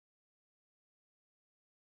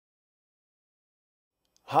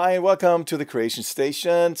Hi, welcome to the Creation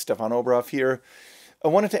Station. Stephan here. I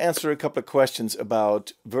wanted to answer a couple of questions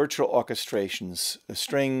about virtual orchestrations,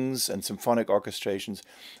 strings and symphonic orchestrations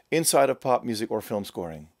inside of pop music or film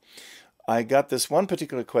scoring. I got this one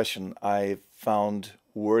particular question I found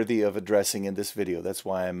worthy of addressing in this video. That's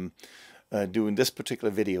why I'm doing this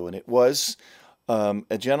particular video. And it was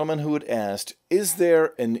a gentleman who had asked, is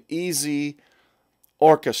there an easy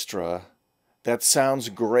orchestra that sounds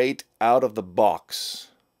great out of the box?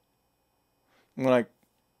 I'm like,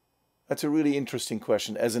 that's a really interesting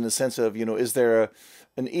question, as in the sense of, is there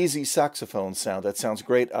an easy saxophone sound that sounds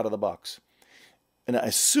great out of the box? And I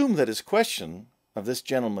assume that his question of this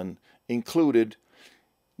gentleman included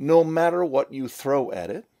no matter what you throw at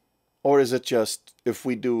it, or is it just if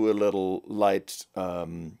we do a little light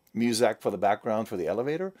music for the background for the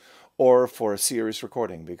elevator, or for a serious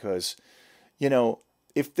recording? Because,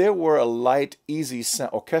 if there were a light, easy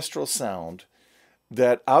orchestral sound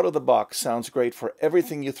that out of the box sounds great for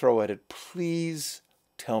everything you throw at it, please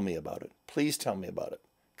tell me about it. Please tell me about it,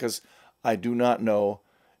 because I do not know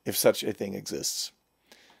if such a thing exists.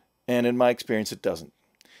 And in my experience, it doesn't.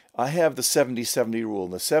 I have the 70-70 rule.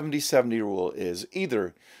 And the 70-70 rule is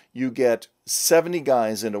either you get 70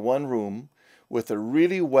 guys into one room with a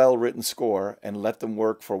really well-written score and let them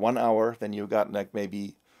work for 1 hour, then you've got like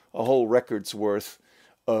maybe a whole record's worth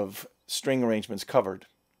of string arrangements covered.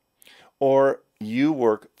 Or you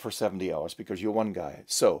work for 70 hours because you're one guy.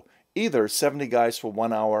 So either 70 guys for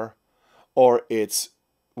 1 hour, or it's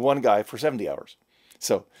one guy for 70 hours.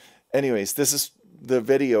 So anyways, this is the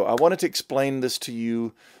video. I wanted to explain this to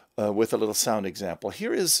you with a little sound example.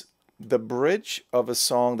 Here is the bridge of a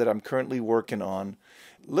song that I'm currently working on.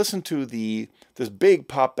 Listen to this big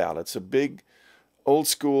pop ballad. It's a big, old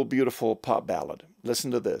school, beautiful pop ballad. Listen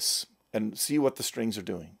to this and see what the strings are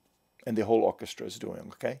doing and the whole orchestra is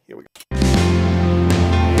doing. Okay, here we go.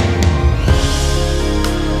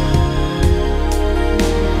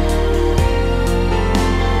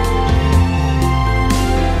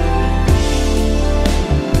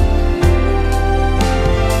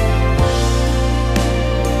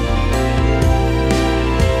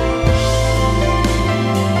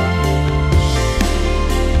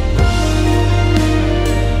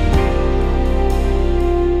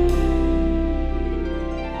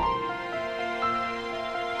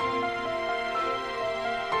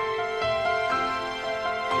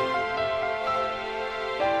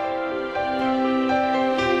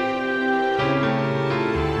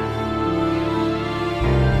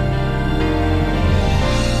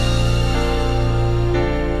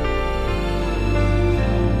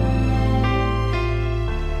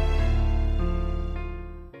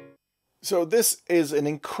 So this is an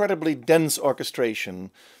incredibly dense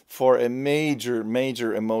orchestration for a major,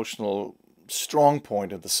 major emotional strong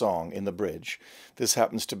point of the song in the bridge. This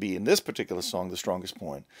happens to be, in this particular song, the strongest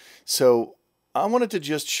point. So I wanted to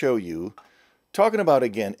just show you, talking about,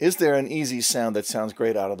 again, is there an easy sound that sounds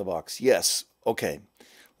great out of the box? Yes. Okay.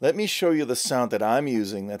 Let me show you the sound that I'm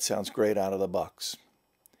using that sounds great out of the box.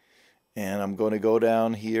 And I'm going to go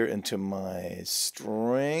down here into my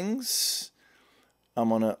strings. I'm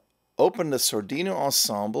going to open the Sordino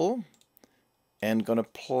Ensemble and going to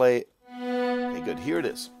play. Okay, good. Here it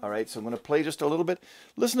is. All right, so I'm going to play just a little bit.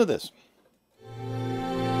 Listen to this.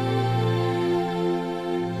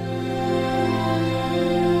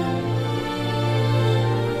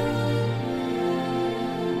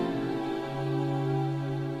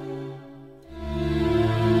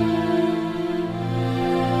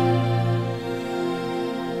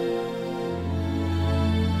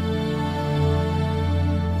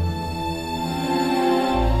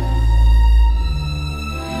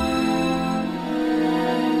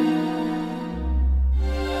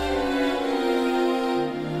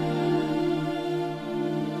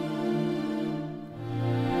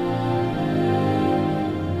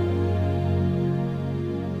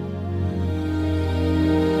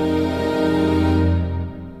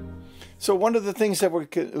 So one of the things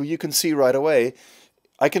that you can see right away,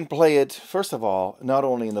 I can play it, first of all, not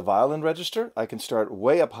only in the violin register, I can start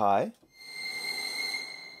way up high.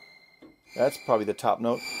 That's probably the top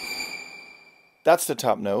note. That's the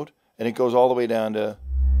top note, and it goes all the way down to...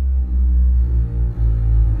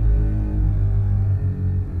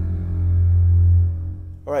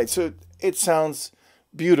 All right, so it sounds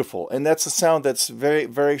beautiful, and that's a sound that's very,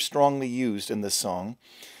 very strongly used in this song.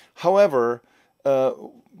 However,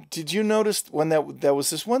 did you notice when there was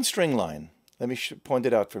this one string line? Let me point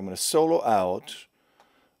it out for you. I'm going to solo out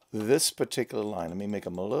this particular line. Let me make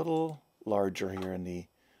them a little larger here in the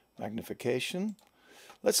magnification.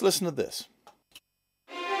 Let's listen to this.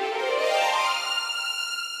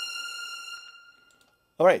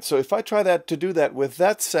 All right, so if I try to do that with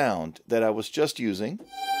that sound that I was just using,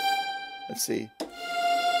 let's see.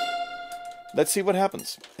 Let's see what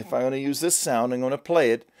happens. If I'm going to use this sound, I'm going to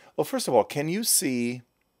play it. Well, first of all, can you see?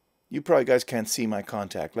 You probably guys can't see my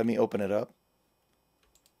contact. Let me open it up.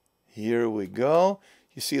 Here we go.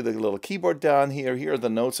 You see the little keyboard down here. Here are the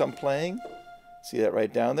notes I'm playing. See that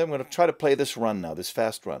right down there? I'm going to try to play this run now, this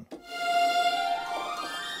fast run.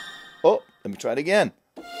 Oh, let me try it again.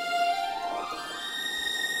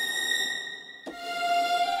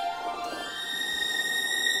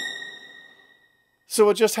 So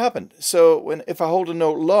what just happened? So if I hold a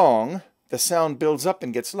note long, the sound builds up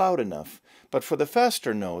and gets loud enough. But for the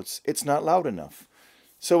faster notes, it's not loud enough.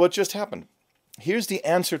 So what just happened? Here's the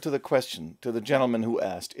answer to the question, to the gentleman who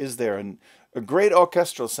asked, is there a great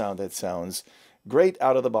orchestral sound that sounds great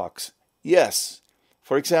out of the box? Yes.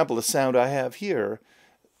 For example, the sound I have here,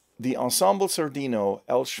 the Ensemble Sordino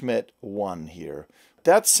L. Schmidt 1 here.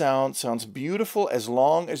 That sound sounds beautiful as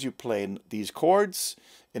long as you play these chords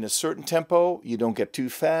in a certain tempo. You don't get too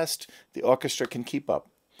fast. The orchestra can keep up.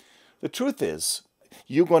 The truth is,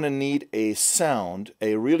 you're going to need a sound,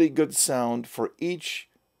 a really good sound for each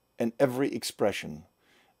and every expression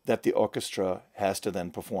that the orchestra has to then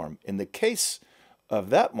perform. In the case of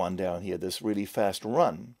that one down here, this really fast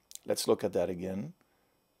run, let's look at that again.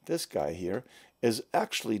 This guy here is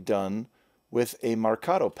actually done with a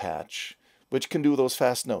marcato patch, which can do those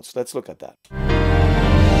fast notes. Let's look at that.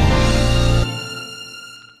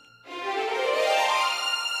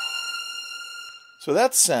 So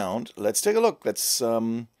that sound, let's take a look. Let's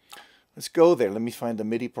go there. Let me find the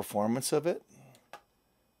MIDI performance of it.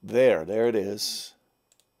 There it is.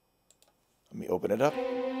 Let me open it up.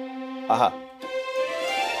 Aha.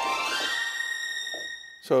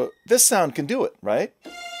 So this sound can do it, right?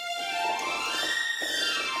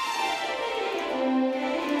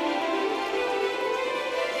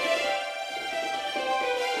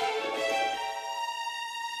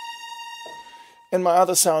 And my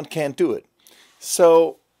other sound can't do it.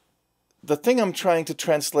 So the thing I'm trying to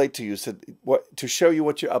translate to you is to show you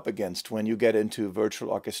what you're up against when you get into virtual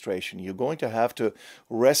orchestration. You're going to have to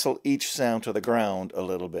wrestle each sound to the ground a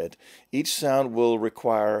little bit. Each sound will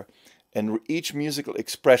require, and each musical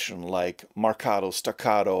expression like marcato,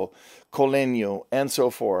 staccato, collegno, and so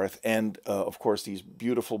forth, and of course these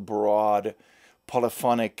beautiful broad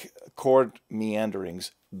polyphonic chord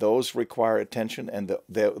meanderings, those require attention, and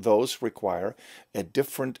those require a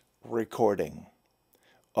different recording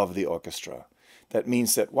of the orchestra. That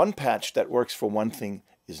means that one patch that works for one thing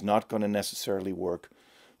is not going to necessarily work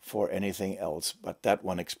for anything else but that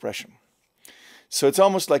one expression. So it's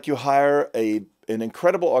almost like you hire an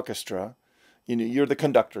incredible orchestra. You know, you're the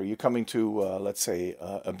conductor. You're coming to, let's say,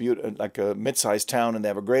 like a mid-sized town, and they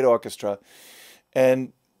have a great orchestra,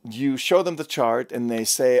 and you show them the chart, and they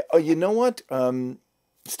say, "Oh, you know what,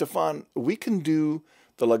 Stephan, we can do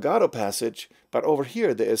the legato passage, but over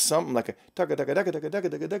here there is something like a taka taka taka taka taka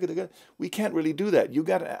taka taka taka. We can't really do that. You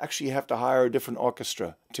got to actually have to hire a different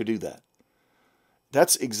orchestra to do that."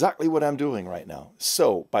 That's exactly what I'm doing right now.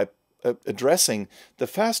 So by addressing the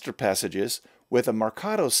faster passages with a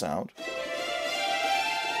marcato sound,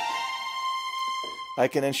 I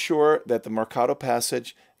can ensure that the marcato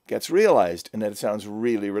passage gets realized and that it sounds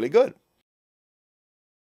really, really good.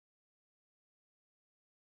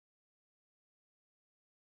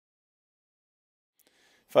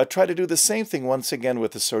 If I try to do the same thing once again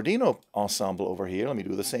with the Sordino ensemble over here, let me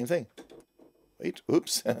do the same thing. Wait,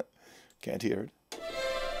 oops, can't hear it.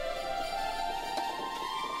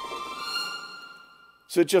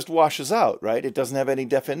 So it just washes out, right? It doesn't have any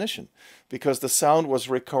definition because the sound was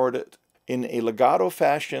recorded in a legato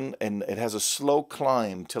fashion, and it has a slow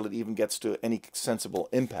climb till it even gets to any sensible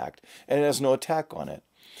impact, and it has no attack on it.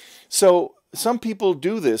 So some people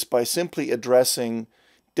do this by simply addressing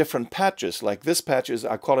different patches. Like this patch is,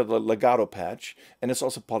 I call it a legato patch, and it's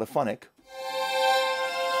also polyphonic.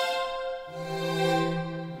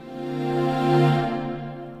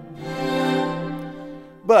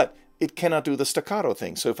 But it cannot do the staccato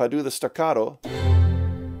thing. So if I do the staccato,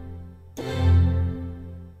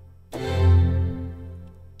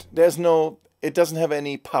 it doesn't have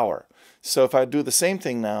any power. So if I do the same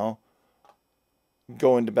thing now,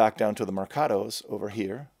 going back down to the marcatos over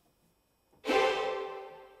here.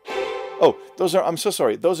 Oh, I'm so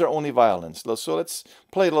sorry, those are only violins. So let's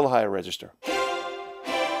play a little higher register.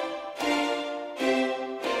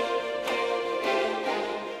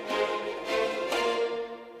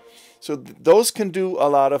 So those can do a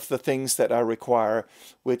lot of the things that I require,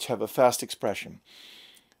 which have a fast expression.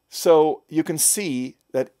 So you can see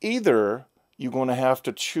that either you're going to have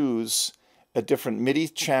to choose a different MIDI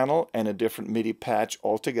channel and a different MIDI patch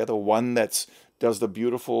altogether. One that does the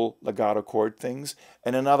beautiful legato chord things,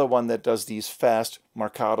 and another one that does these fast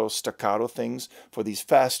marcato, staccato things for these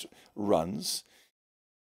fast runs.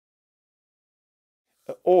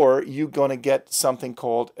 Or you're going to get something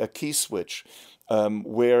called a key switch,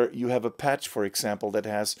 where you have a patch, for example, that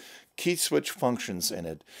has key switch functions in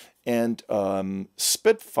it. And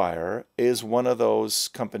Spitfire is one of those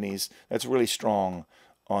companies that's really strong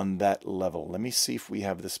on that level. Let me see if we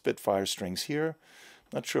have the Spitfire strings here.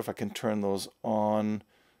 Not sure if I can turn those on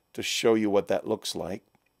to show you what that looks like.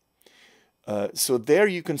 So there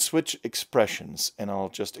you can switch expressions, and I'll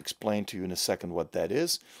just explain to you in a second what that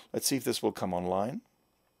is. Let's see if this will come online.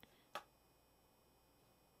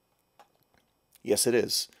 Yes, it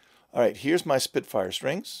is. All right, here's my Spitfire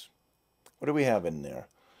strings. What do we have in there?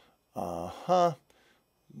 Okay,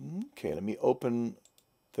 let me open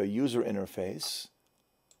the user interface.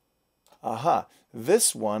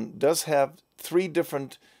 This one does have 3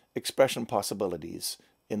 different expression possibilities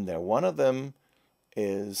in there. One of them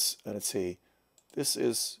is, let's see, this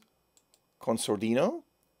is consordino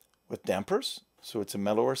with dampers, so it's a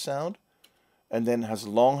mellower sound, and then has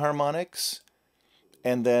long harmonics,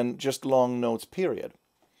 and then just long notes, period.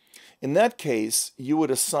 In that case, you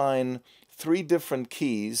would assign 3 different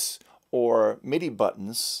keys or MIDI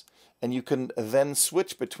buttons, and you can then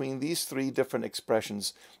switch between these 3 different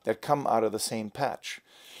expressions that come out of the same patch.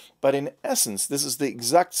 But in essence, this is the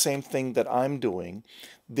exact same thing that I'm doing.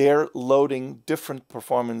 They're loading different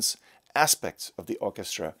performance aspects of the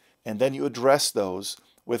orchestra, and then you address those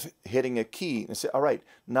with hitting a key and say, all right,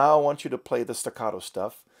 now I want you to play the staccato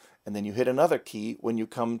stuff, and then you hit another key when you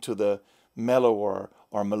come to the mellower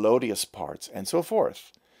or melodious parts, and so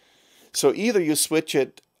forth. So either you switch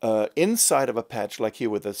it inside of a patch, like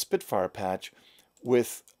here with the Spitfire patch,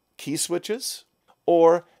 with key switches,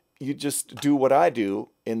 or you just do what I do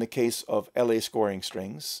in the case of LA scoring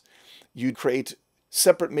strings. You create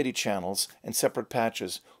separate MIDI channels and separate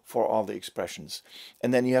patches for all the expressions.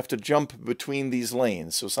 And then you have to jump between these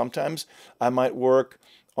lanes. So sometimes I might work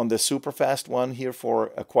on the super fast one here for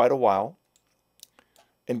quite a while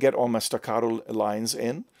and get all my staccato lines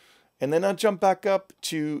in. And then I'll jump back up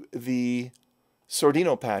to the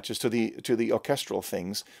sordino patches, to the orchestral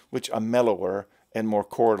things, which are mellower and more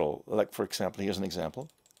chordal. Like, for example, here's an example.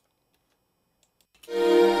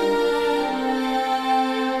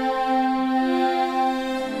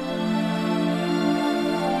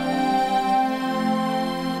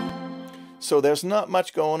 So there's not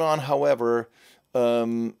much going on, however,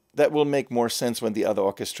 that will make more sense when the other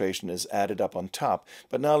orchestration is added up on top.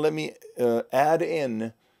 But now let me add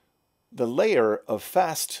in the layer of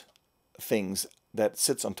fast things that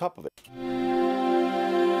sits on top of it.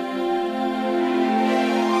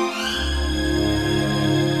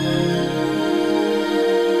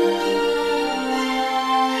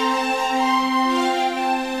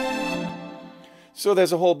 So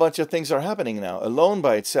there's a whole bunch of things are happening now. Alone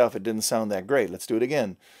by itself, it didn't sound that great. Let's do it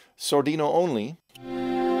again. Sordino only.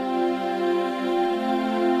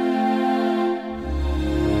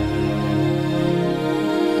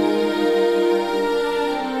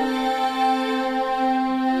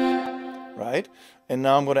 Right? And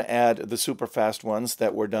now I'm going to add the super fast ones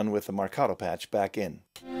that were done with the marcato patch back in.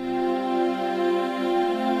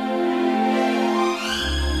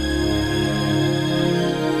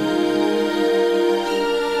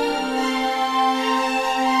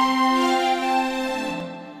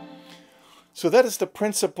 So that is the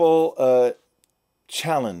principal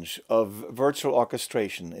challenge of virtual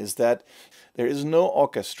orchestration, is that there is no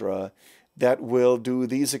orchestra that will do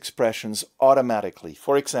these expressions automatically.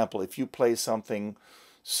 For example, if you play something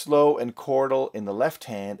slow and chordal in the left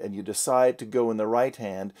hand and you decide to go in the right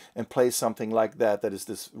hand and play something like that, that is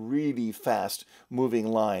this really fast moving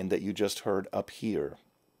line that you just heard up here.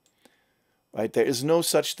 Right? There is no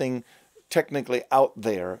such thing technically out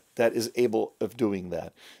there that is able of doing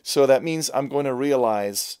that. So that means I'm going to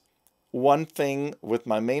realize one thing with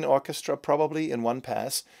my main orchestra probably in one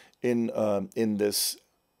pass in this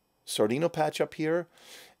sordino patch up here,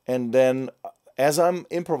 and then as I'm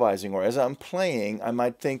improvising or as I'm playing, I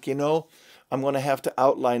might think, you know, I'm going to have to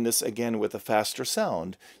outline this again with a faster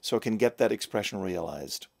sound so I can get that expression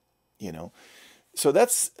realized, you know. So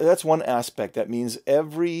that's one aspect. That means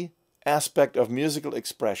every aspect of musical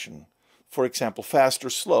expression, for example, fast or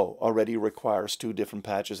slow, already requires 2 different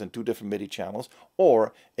patches and 2 different MIDI channels,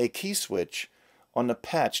 or a key switch on a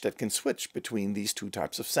patch that can switch between these 2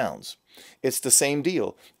 types of sounds. It's the same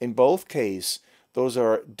deal. In both cases, those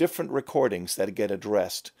are different recordings that get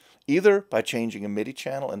addressed, either by changing a MIDI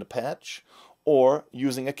channel in a patch or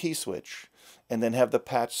using a key switch. and then have the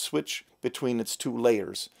patch switch between its two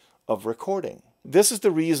layers of recording. This is the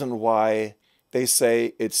reason why they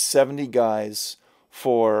say it's 70 guys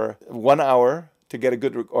for 1 hour to get a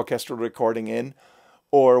good orchestral recording in,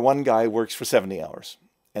 or one guy works for 70 hours.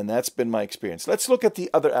 And that's been my experience. Let's look at the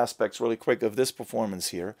other aspects really quick of this performance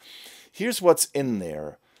here. Here's what's in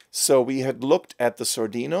there. So we had looked at the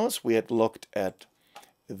sordinos. We had looked at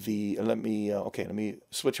the, let me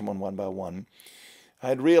switch them on one by one. I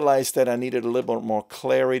had realized that I needed a little bit more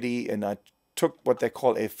clarity, and I took what they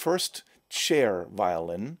call a first chair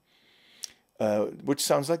violin, which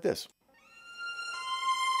sounds like this.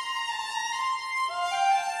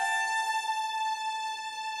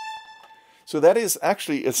 So that is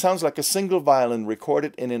actually, it sounds like a single violin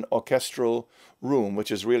recorded in an orchestral room,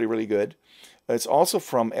 which is really, really good. It's also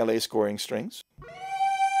from LA Scoring Strings.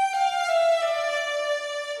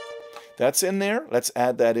 That's in there. Let's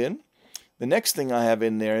add that in. The next thing I have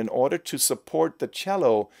in there, in order to support the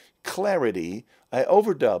cello clarity, I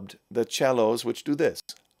overdubbed the cellos, which do this.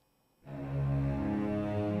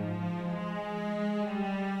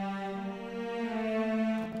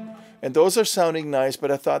 And those are sounding nice, but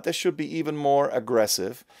I thought this should be even more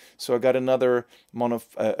aggressive. So I got another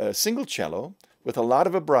single cello with a lot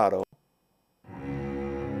of vibrato.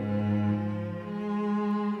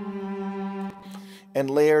 And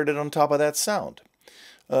layered it on top of that sound.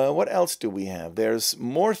 What else do we have? There's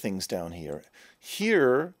more things down here.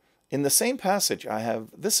 Here, in the same passage, I have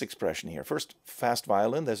this expression here. First, fast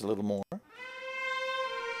violin, there's a little more.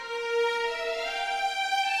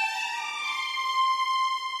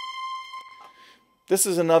 This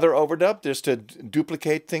is another overdub, just to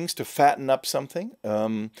duplicate things, to fatten up something.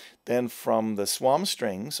 Then from the Swam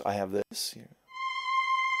strings, I have this here.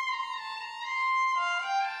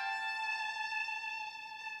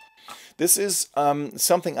 This is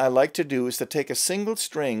something I like to do, is to take a single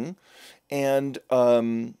string and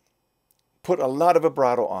put a lot of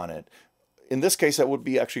vibrato on it. In this case, that would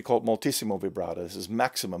be actually called moltissimo vibrato. This is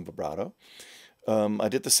maximum vibrato. I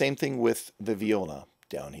did the same thing with the viola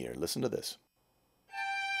down here. Listen to this.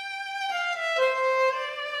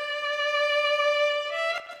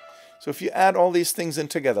 So if you add all these things in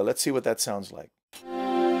together, let's see what that sounds like.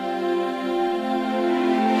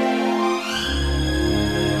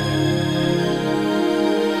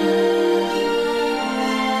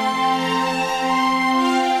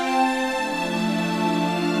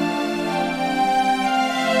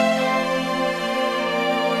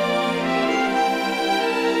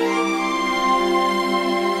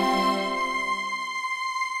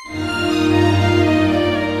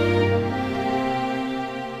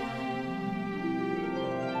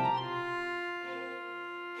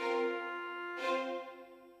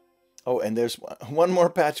 Oh, and there's one more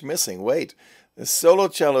patch missing. Wait, the solo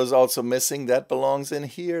cello is also missing. That belongs in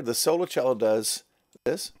here. The solo cello does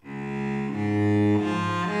this.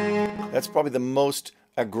 That's probably the most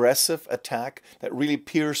aggressive attack that really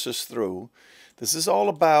pierces through. This is all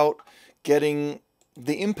about getting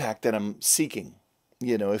the impact that I'm seeking.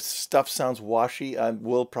 You know, if stuff sounds washy, I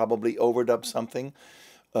will probably overdub something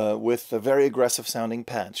with a very aggressive sounding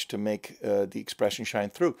patch to make the expression shine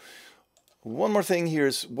through. One more thing here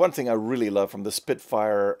is one thing I really love from the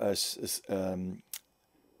Spitfire. I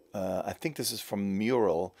think this is from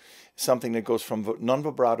Mural, something that goes from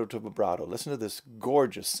non-vibrato to vibrato. Listen to this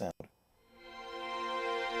gorgeous sound.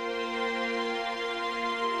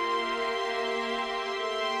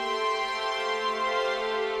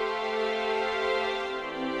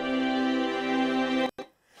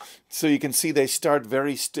 So you can see they start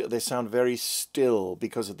very still, they sound very still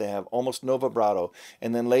because they have almost no vibrato.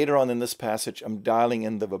 And then later on in this passage, I'm dialing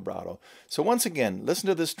in the vibrato. So once again, listen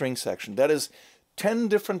to this string section. That is 10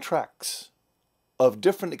 different tracks of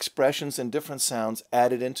different expressions and different sounds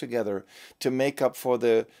added in together to make up for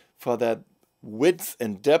that width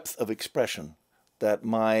and depth of expression that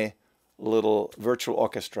my little virtual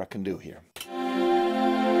orchestra can do here.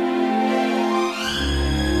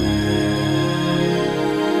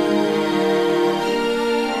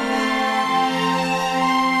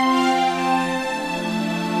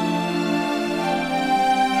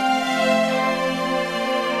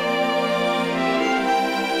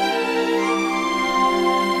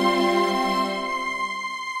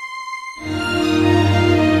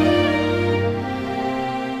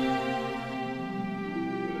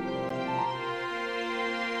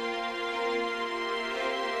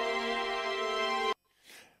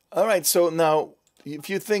 All right, so now if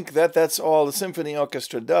you think that that's all the symphony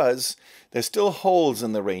orchestra does, there's still holes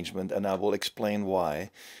in the arrangement, and I will explain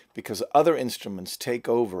why. Because other instruments take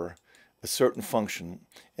over a certain function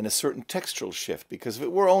and a certain textural shift. Because if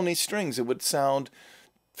it were only strings, it would sound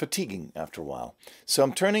fatiguing after a while. So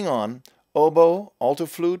I'm turning on oboe, alto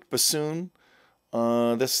flute, bassoon.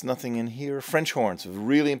 There's nothing in here. French horns,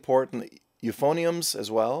 really important. Euphoniums as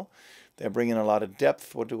well. They're bringing a lot of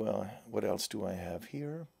depth. What else do I have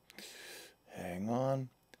here? Hang on.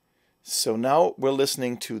 So now we're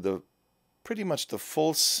listening to pretty much the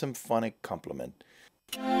full symphonic complement.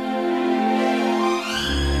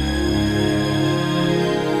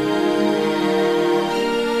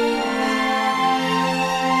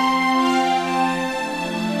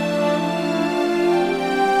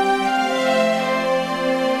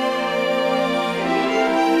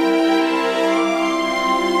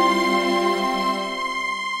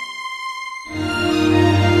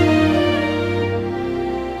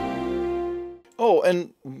 Oh,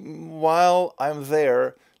 and while I'm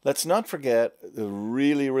there, let's not forget the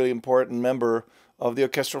really, really important member of the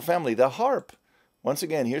orchestral family, the harp. Once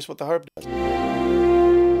again, here's what the harp does.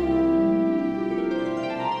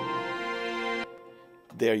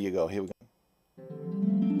 There you go. Here we go.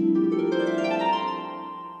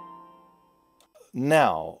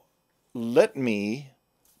 Now, let me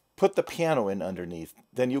put the piano in underneath.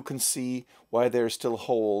 Then you can see why there's still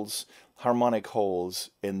holes, harmonic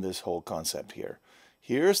holes in this whole concept here.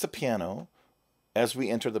 Here's the piano as we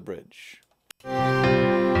enter the bridge.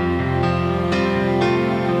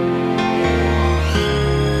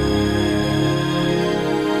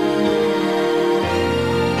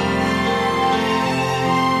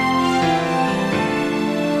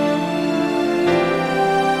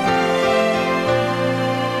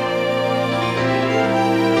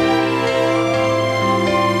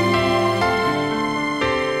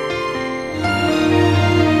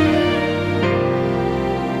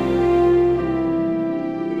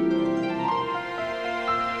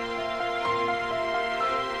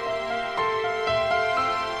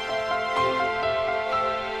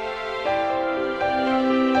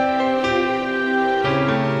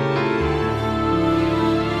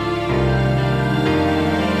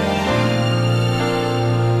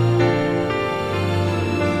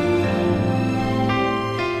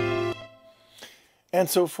 And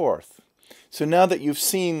so forth. So now that you've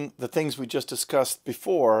seen the things we just discussed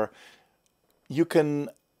before, you can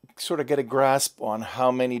sort of get a grasp on how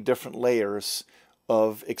many different layers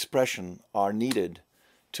of expression are needed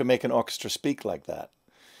to make an orchestra speak like that.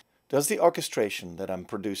 Does the orchestration that I'm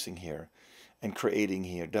producing here and creating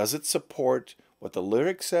here, does it support what the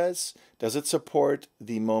lyric says? Does it support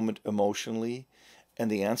the moment emotionally? And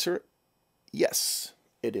the answer, yes,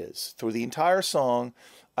 it is. Through the entire song,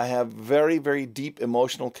 I have very, very deep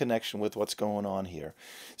emotional connection with what's going on here.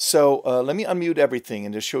 So let me unmute everything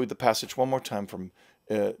and just show you the passage one more time from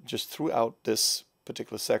just throughout this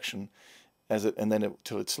particular section, and then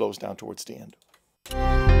till it slows down towards the end.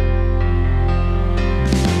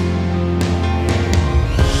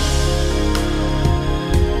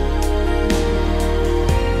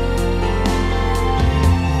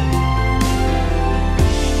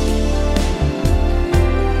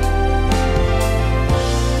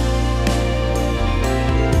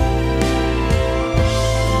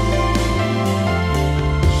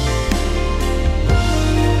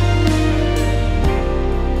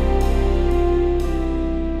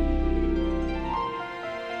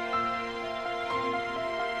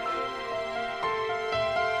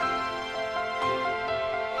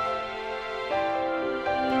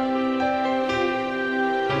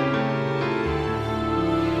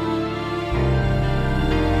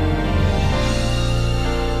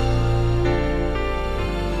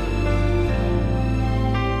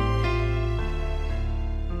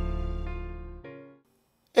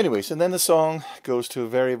 Anyways, and then the song goes to a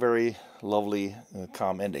very, very lovely,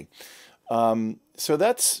 calm ending. So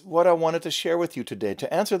that's what I wanted to share with you today.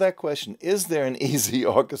 To answer that question, is there an easy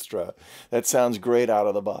orchestra that sounds great out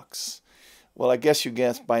of the box? Well, I guess you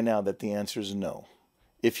guessed by now that the answer is no.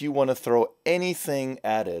 If you want to throw anything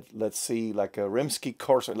at it, let's see, like a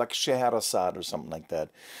Rimsky-Korsakov, like Scheherazade or something like that,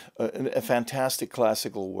 a fantastic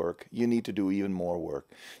classical work, you need to do even more work.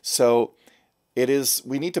 So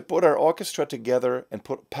we need to put our orchestra together and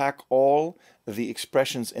pack all the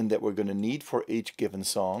expressions in that we're going to need for each given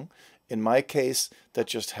song. In my case, that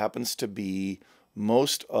just happens to be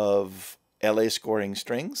most of LA scoring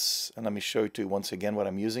strings. And let me show you once again what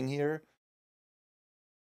I'm using here.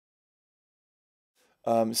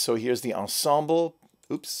 So here's the ensemble.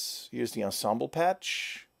 Oops, here's the ensemble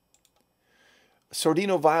patch.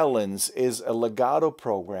 Sordino Violins is a legato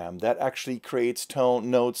program that actually creates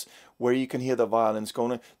notes where you can hear the violins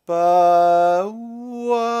going ba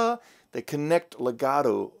wa. They connect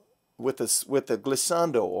legato with a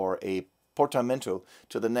glissando or a portamento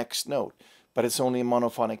to the next note, but it's only a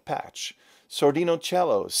monophonic patch. Sordino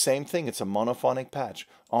cello, same thing. It's a monophonic patch.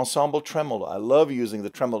 Ensemble tremolo. I love using the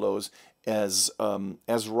tremolos as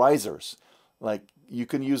risers. Like you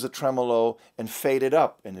can use a tremolo and fade it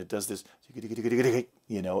up, and it does this,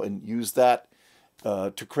 you know, and use that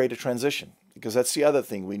to create a transition. Because that's the other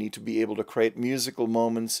thing. We need to be able to create musical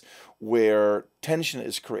moments where tension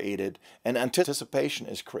is created and anticipation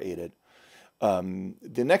is created.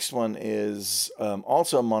 The next one is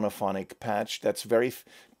also a monophonic patch that's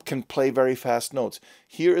can play very fast notes.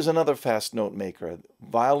 Here is another fast note maker.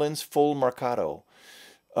 Violins full marcato.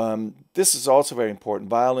 This is also very important.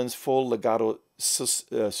 Violins full legato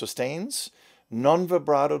sustains,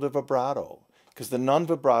 non-vibrato to vibrato, because the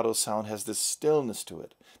non-vibrato sound has this stillness to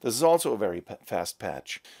it. This is also a very fast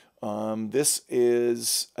patch. This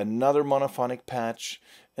is another monophonic patch,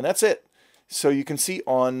 and that's it. So you can see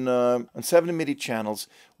on 7 MIDI channels,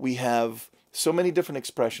 we have so many different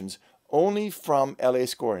expressions, only from LA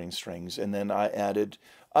scoring strings, and then I added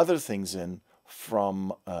other things in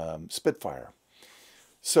from Spitfire.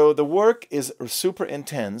 So the work is super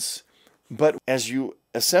intense, but as you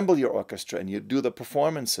assemble your orchestra and you do the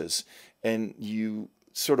performances and you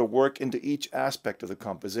sort of work into each aspect of the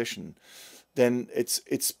composition, then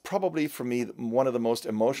it's probably for me one of the most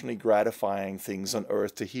emotionally gratifying things on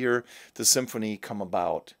earth to hear the symphony come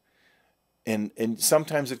about. And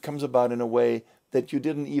sometimes it comes about in a way that you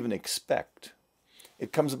didn't even expect.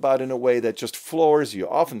 It comes about in a way that just floors you.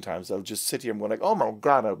 Oftentimes I'll just sit here and go like, oh my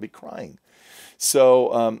God, I'll be crying.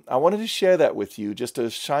 So I wanted to share that with you just to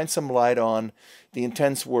shine some light on the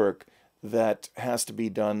intense work that has to be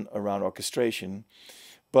done around orchestration.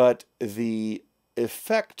 But the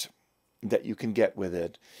effect that you can get with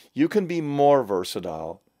it, you can be more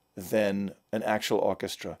versatile than an actual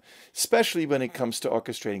orchestra, especially when it comes to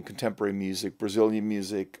orchestrating contemporary music, Brazilian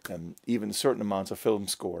music, and even certain amounts of film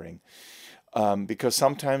scoring. Because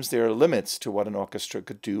sometimes there are limits to what an orchestra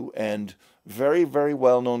could do, and very, very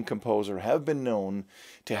well-known composers have been known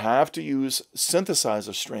to have to use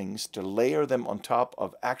synthesizer strings to layer them on top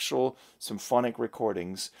of actual symphonic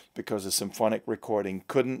recordings because the symphonic recording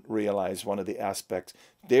couldn't realize one of the aspects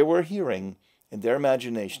they were hearing in their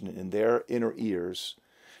imagination, in their inner ears,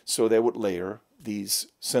 so they would layer these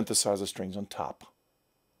synthesizer strings on top.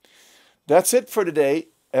 That's it for today,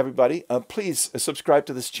 everybody. Please subscribe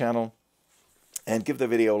to this channel and give the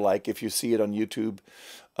video a like if you see it on YouTube.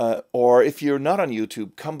 Or if you're not on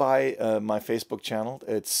YouTube, come by my Facebook channel.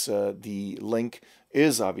 It's the link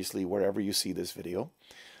is obviously wherever you see this video.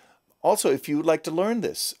 Also, if you would like to learn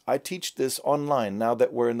this, I teach this online now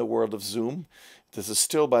that we're in the world of Zoom. This is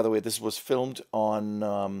still, by the way, this was filmed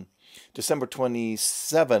on December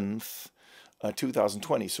 27th,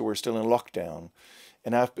 2020, so we're still in lockdown.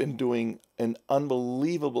 And I've been doing an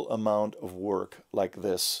unbelievable amount of work like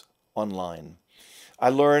this online. I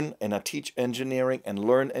learn and I teach engineering and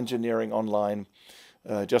learn engineering online.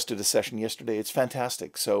 Just did a session yesterday. It's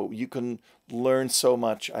fantastic. So you can learn so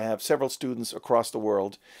much. I have several students across the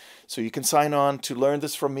world. So you can sign on to learn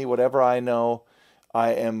this from me, whatever I know.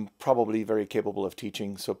 I am probably very capable of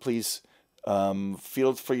teaching. So please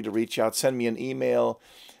feel free to reach out. Send me an email,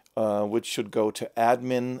 which should go to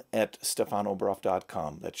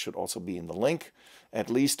admin@stephanobrov.com. That should also be in the link, at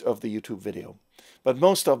least of the YouTube video. But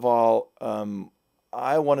most of all,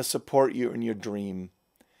 I want to support you in your dream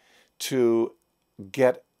to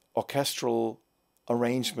get orchestral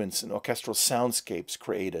arrangements and orchestral soundscapes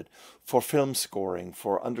created for film scoring,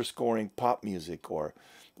 for underscoring pop music, or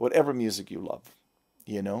whatever music you love,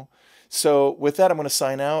 you know. So with that, I'm going to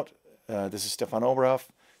sign out. This is Stephan Obrov,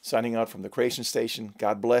 signing out from the Creation Station.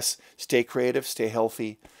 God bless. Stay creative, stay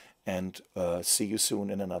healthy, and see you soon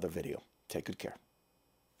in another video. Take good care.